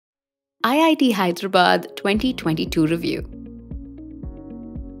IIT Hyderabad 2022 Review.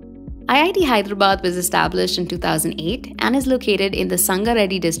 IIT Hyderabad was established in 2008 and is located in the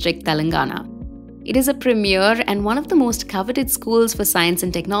Sangareddy district, Telangana. It is a premier and one of the most coveted schools for science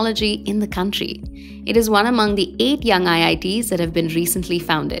and technology in the country. It is one among the 8 young IITs that have been recently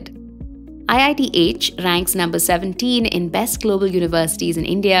founded. IITH ranks number 17 in Best Global Universities in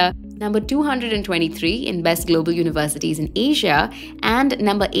India, number 223 in Best Global Universities in Asia, and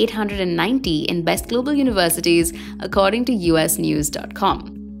number 890 in Best Global Universities according to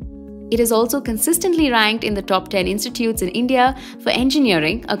usnews.com. It is also consistently ranked in the top 10 institutes in India for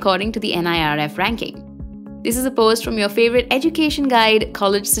engineering according to the NIRF ranking. This is a post from your favorite education guide,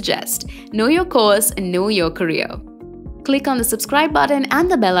 College Suggest. Know your course and know your career. Click on the subscribe button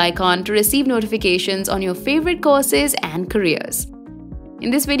and the bell icon to receive notifications on your favorite courses and careers. In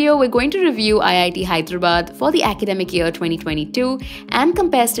this video, we're going to review IIT Hyderabad for the academic year 2022 and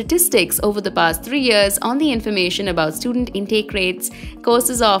compare statistics over the past 3 years on the information about student intake rates,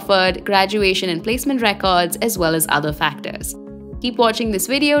 courses offered, graduation and placement records, as well as other factors. Keep watching this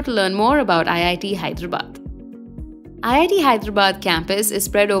video to learn more about IIT Hyderabad. IIT Hyderabad campus is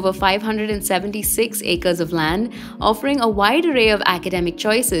spread over 576 acres of land, offering a wide array of academic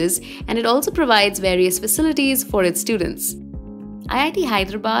choices, and it also provides various facilities for its students. IIT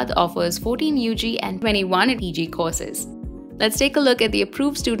Hyderabad offers 14 UG and 21 PG courses. Let's take a look at the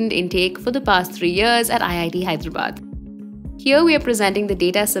approved student intake for the past 3 years at IIT Hyderabad. Here we are presenting the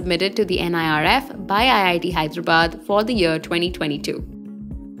data submitted to the NIRF by IIT Hyderabad for the year 2022.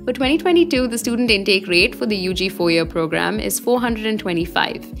 For 2022, the student intake rate for the UG 4-year program is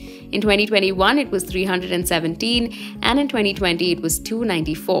 425. In 2021, it was 317, and in 2020, it was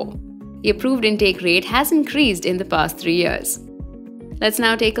 294. The approved intake rate has increased in the past 3 years. Let's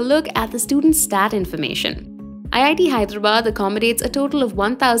now take a look at the student stat information. IIT Hyderabad accommodates a total of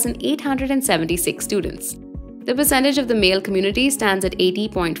 1,876 students. The percentage of the male community stands at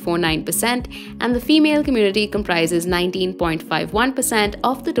 80.49% and the female community comprises 19.51%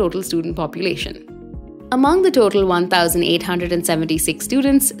 of the total student population. Among the total 1,876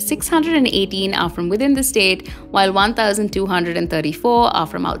 students, 618 are from within the state, while 1,234 are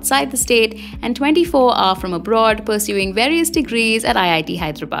from outside the state and 24 are from abroad pursuing various degrees at IIT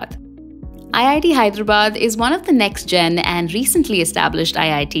Hyderabad. IIT Hyderabad is one of the next-gen and recently established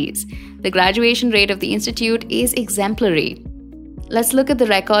IITs. The graduation rate of the institute is exemplary. Let's look at the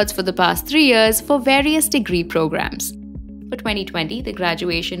records for the past 3 years for various degree programs. For 2020, the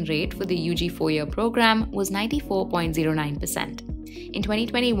graduation rate for the UG 4-year program was 94.09%. In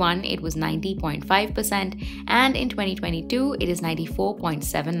 2021, it was 90.5%, and in 2022, it is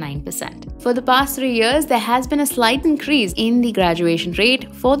 94.79%. For the past 3 years, there has been a slight increase in the graduation rate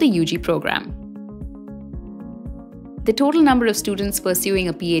for the UG program. The total number of students pursuing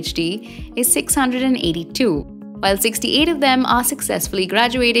a PhD is 682, while 68 of them are successfully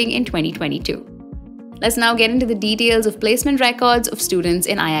graduating in 2022. Let's now get into the details of placement records of students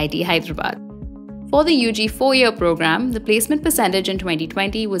in IIT Hyderabad. For the UG 4-year program, the placement percentage in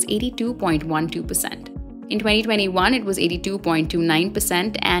 2020 was 82.12%. In 2021, it was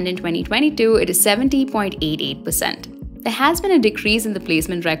 82.29%, and in 2022, it is 70.88%. There has been a decrease in the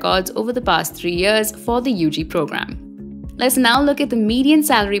placement records over the past 3 years for the UG program. Let's now look at the median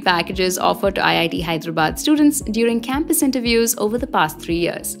salary packages offered to IIT Hyderabad students during campus interviews over the past 3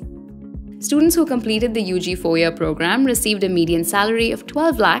 years. Students who completed the UG 4-year program received a median salary of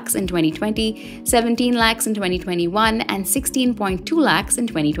 12 lakhs in 2020, 17 lakhs in 2021, and 16.2 lakhs in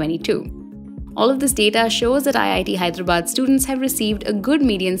 2022. All of this data shows that IIT Hyderabad students have received a good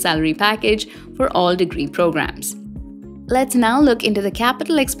median salary package for all degree programs. Let's now look into the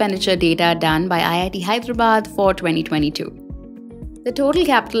capital expenditure data done by IIT Hyderabad for 2022. The total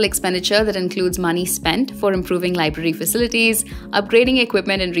capital expenditure that includes money spent for improving library facilities, upgrading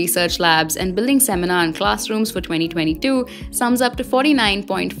equipment in research labs, and building seminar and classrooms for 2022 sums up to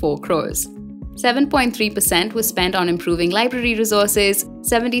 49.4 crores. 7.3% was spent on improving library resources,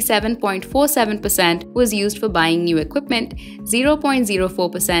 77.47% was used for buying new equipment,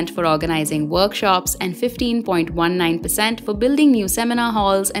 0.04% for organizing workshops, and 15.19% for building new seminar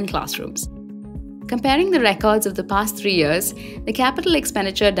halls and classrooms. Comparing the records of the past 3 years, the capital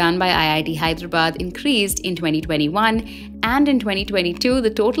expenditure done by IIT Hyderabad increased in 2021, and in 2022, the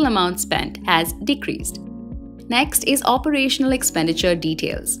total amount spent has decreased. Next is operational expenditure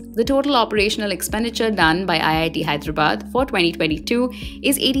details. The total operational expenditure done by IIT Hyderabad for 2022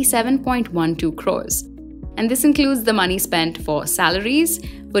 is 87.12 crores. And this includes the money spent for salaries,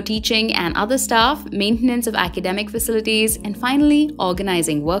 for teaching and other staff, maintenance of academic facilities, and finally,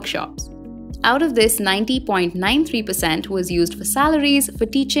 organizing workshops. Out of this, 90.93% was used for salaries for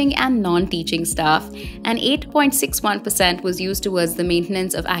teaching and non-teaching staff, and 8.61% was used towards the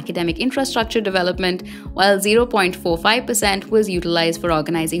maintenance of academic infrastructure development, while 0.45% was utilized for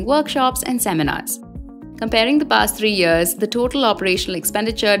organizing workshops and seminars. Comparing the past 3 years, the total operational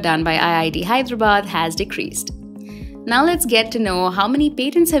expenditure done by IIT Hyderabad has decreased. Now let's get to know how many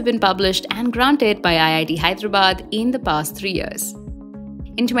patents have been published and granted by IIT Hyderabad in the past 3 years.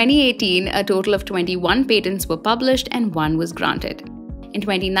 In 2018, a total of 21 patents were published and 1 was granted. In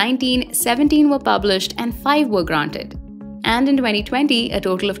 2019, 17 were published and 5 were granted. And in 2020, a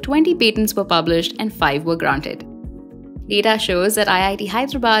total of 20 patents were published and 5 were granted. Data shows that IIT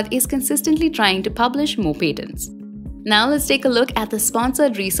Hyderabad is consistently trying to publish more patents. Now let's take a look at the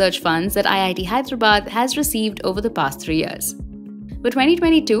sponsored research funds that IIT Hyderabad has received over the past 3 years. For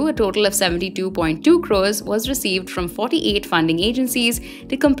 2022, a total of 72.2 crores was received from 48 funding agencies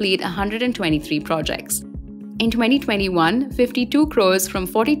to complete 123 projects. In 2021, 52 crores from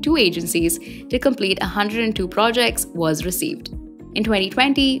 42 agencies to complete 102 projects was received. In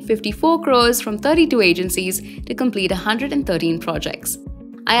 2020, 54 crores from 32 agencies to complete 113 projects.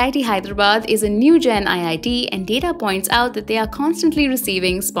 IIT Hyderabad is a new-gen IIT, and data points out that they are constantly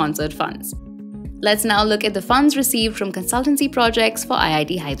receiving sponsored funds. Let's now look at the funds received from consultancy projects for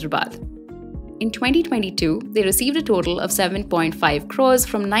IIT Hyderabad. In 2022, they received a total of 7.5 crores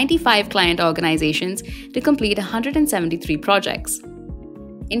from 95 client organizations to complete 173 projects.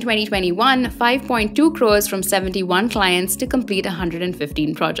 In 2021, 5.2 crores from 71 clients to complete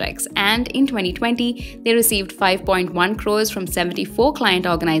 115 projects. And in 2020, they received 5.1 crores from 74 client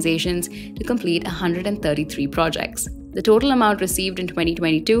organizations to complete 133 projects. The total amount received in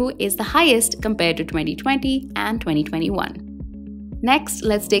 2022 is the highest compared to 2020 and 2021. Next,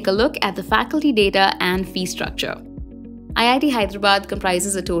 let's take a look at the faculty data and fee structure. IIT Hyderabad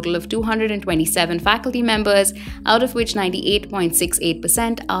comprises a total of 227 faculty members, out of which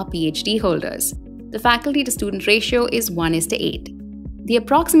 98.68% are PhD holders. The faculty-to-student ratio is 1:8. The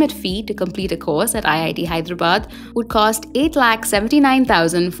approximate fee to complete a course at IIT Hyderabad would cost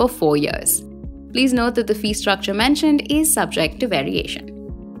 8,79,000 for 4 years. Please note that the fee structure mentioned is subject to variation.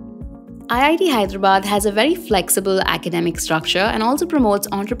 IIT Hyderabad has a very flexible academic structure and also promotes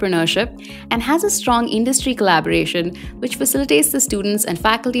entrepreneurship and has a strong industry collaboration which facilitates the students and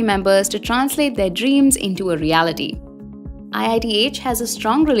faculty members to translate their dreams into a reality. IITH has a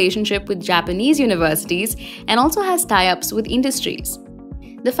strong relationship with Japanese universities and also has tie-ups with industries.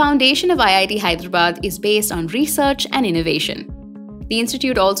 The foundation of IIT Hyderabad is based on research and innovation. The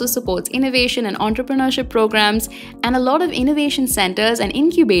institute also supports innovation and entrepreneurship programs, and a lot of innovation centers and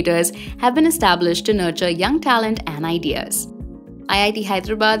incubators have been established to nurture young talent and ideas. IIT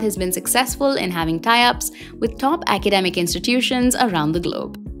Hyderabad has been successful in having tie-ups with top academic institutions around the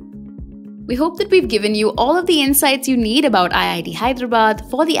globe. We hope that we've given you all of the insights you need about IIT Hyderabad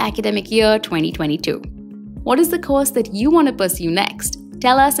for the academic year 2022. What is the course that you want to pursue next?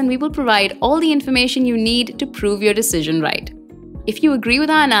 Tell us and we will provide all the information you need to prove your decision right. If you agree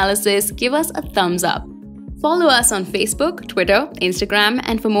with our analysis, give us a thumbs up. Follow us on Facebook, Twitter, Instagram,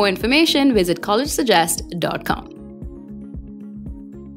 and for more information, visit collegesuggest.com.